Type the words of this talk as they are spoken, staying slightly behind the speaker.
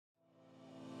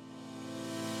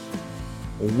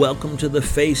Welcome to the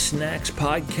Faith Snacks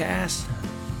Podcast,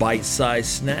 bite-sized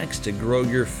snacks to grow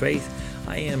your faith.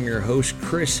 I am your host,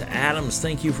 Chris Adams.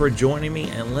 Thank you for joining me,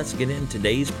 and let's get into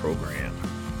today's program.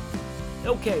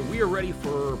 Okay, we are ready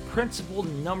for principle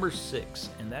number 6,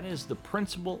 and that is the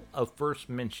principle of first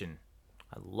mention.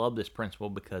 I love this principle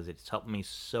because it's helped me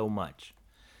so much.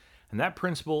 And that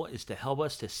principle is to help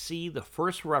us to see the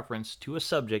first reference to a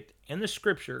subject in the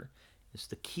Scripture is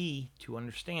the key to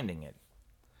understanding it.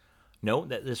 Note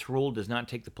that this rule does not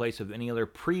take the place of any other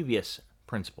previous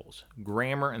principles.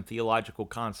 Grammar and theological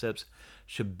concepts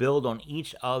should build on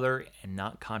each other and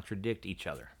not contradict each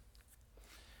other.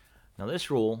 Now, this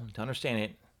rule, to understand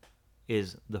it,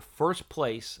 is the first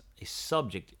place a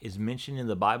subject is mentioned in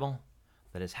the Bible.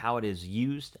 That is how it is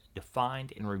used,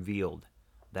 defined, and revealed.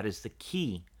 That is the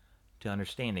key to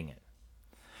understanding it.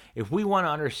 If we want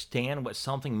to understand what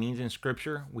something means in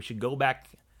Scripture, we should go back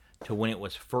to when it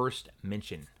was first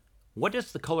mentioned. What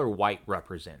does the color white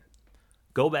represent?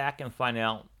 Go back and find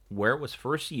out where it was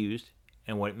first used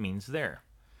and what it means there.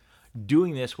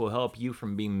 Doing this will help you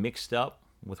from being mixed up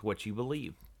with what you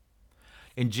believe.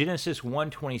 In Genesis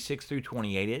 1:26 through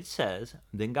 28, it says,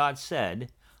 "Then God said,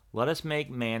 Let us make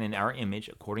man in our image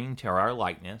according to our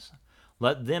likeness.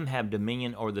 Let them have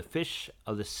dominion over the fish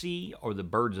of the sea, over the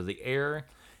birds of the air,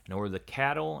 and over the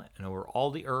cattle, and over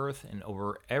all the earth, and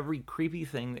over every creepy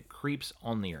thing that creeps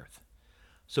on the earth."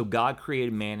 So God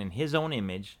created man in his own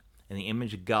image. In the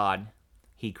image of God,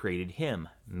 he created him.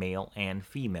 Male and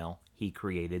female, he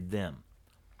created them.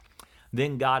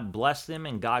 Then God blessed them,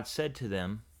 and God said to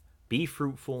them, "Be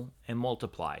fruitful and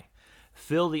multiply.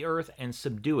 Fill the earth and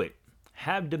subdue it.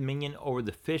 Have dominion over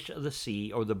the fish of the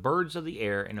sea, over the birds of the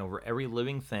air, and over every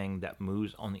living thing that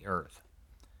moves on the earth."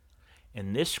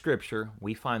 In this scripture,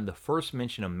 we find the first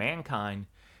mention of mankind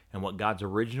and what God's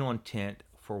original intent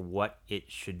for what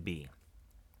it should be.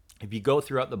 If you go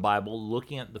throughout the Bible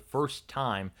looking at the first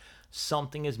time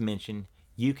something is mentioned,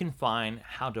 you can find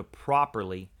how to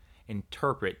properly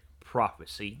interpret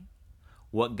prophecy,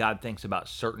 what God thinks about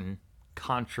certain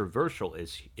controversial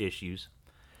issues,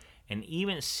 and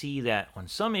even see that on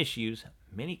some issues,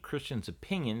 many Christians'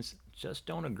 opinions just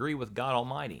don't agree with God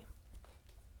Almighty.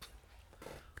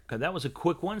 Okay, that was a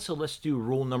quick one, so let's do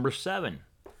rule number 7.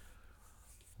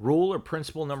 Rule or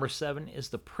principle number 7 is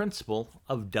the principle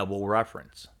of double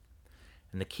reference.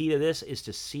 And the key to this is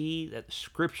to see that the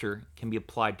Scripture can be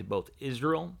applied to both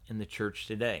Israel and the church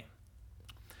today.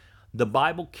 The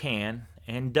Bible can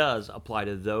and does apply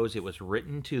to those it was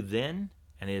written to then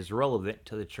and is relevant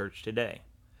to the church today.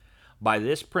 By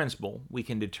this principle, we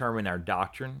can determine our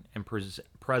doctrine and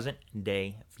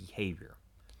present-day behavior.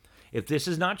 If this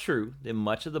is not true, then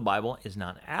much of the Bible is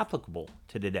not applicable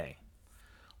to today.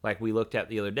 Like we looked at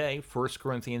the other day, 1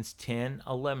 Corinthians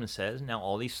 10:11 says, "Now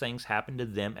all these things happened to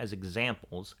them as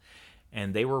examples,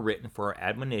 and they were written for our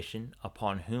admonition,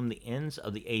 upon whom the ends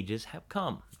of the ages have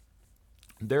come."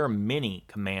 There are many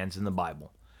commands in the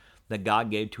Bible that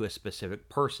God gave to a specific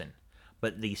person,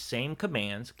 but these same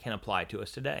commands can apply to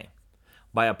us today.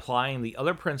 By applying the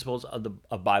other principles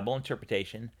of Bible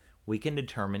interpretation, we can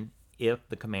determine if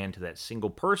the command to that single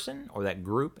person or that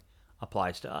group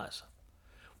applies to us.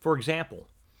 For example,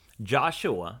 God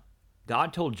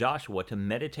told Joshua to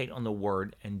meditate on the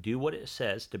word and do what it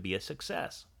says to be a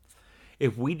success.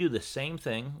 If we do the same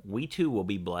thing, we too will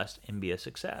be blessed and be a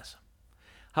success.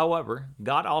 However,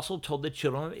 God also told the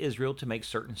children of Israel to make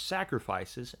certain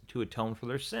sacrifices to atone for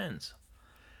their sins.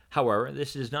 However,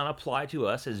 this does not apply to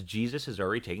us as Jesus has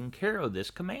already taken care of this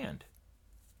command.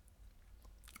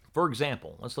 For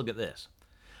example, let's look at this.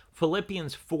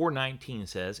 Philippians 4:19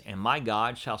 says, "And my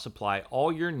God shall supply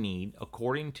all your need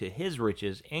according to his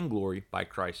riches in glory by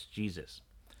Christ Jesus."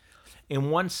 In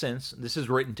one sense, this is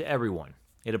written to everyone.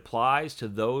 It applies to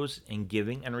those in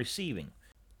giving and receiving.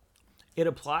 It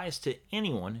applies to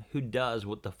anyone who does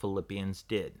what the Philippians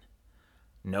did.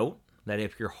 Note that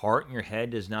if your heart and your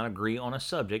head does not agree on a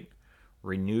subject,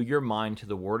 renew your mind to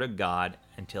the Word of God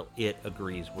until it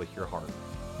agrees with your heart.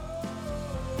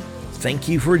 Thank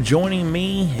you for joining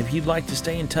me. If you'd like to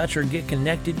stay in touch or get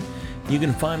connected, you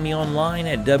can find me online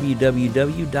at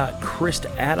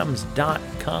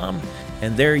www.chrisadams.com,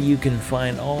 and there you can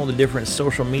find all the different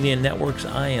social media networks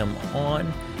I am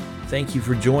on. Thank you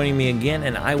for joining me again,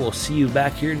 and I will see you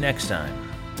back here next time.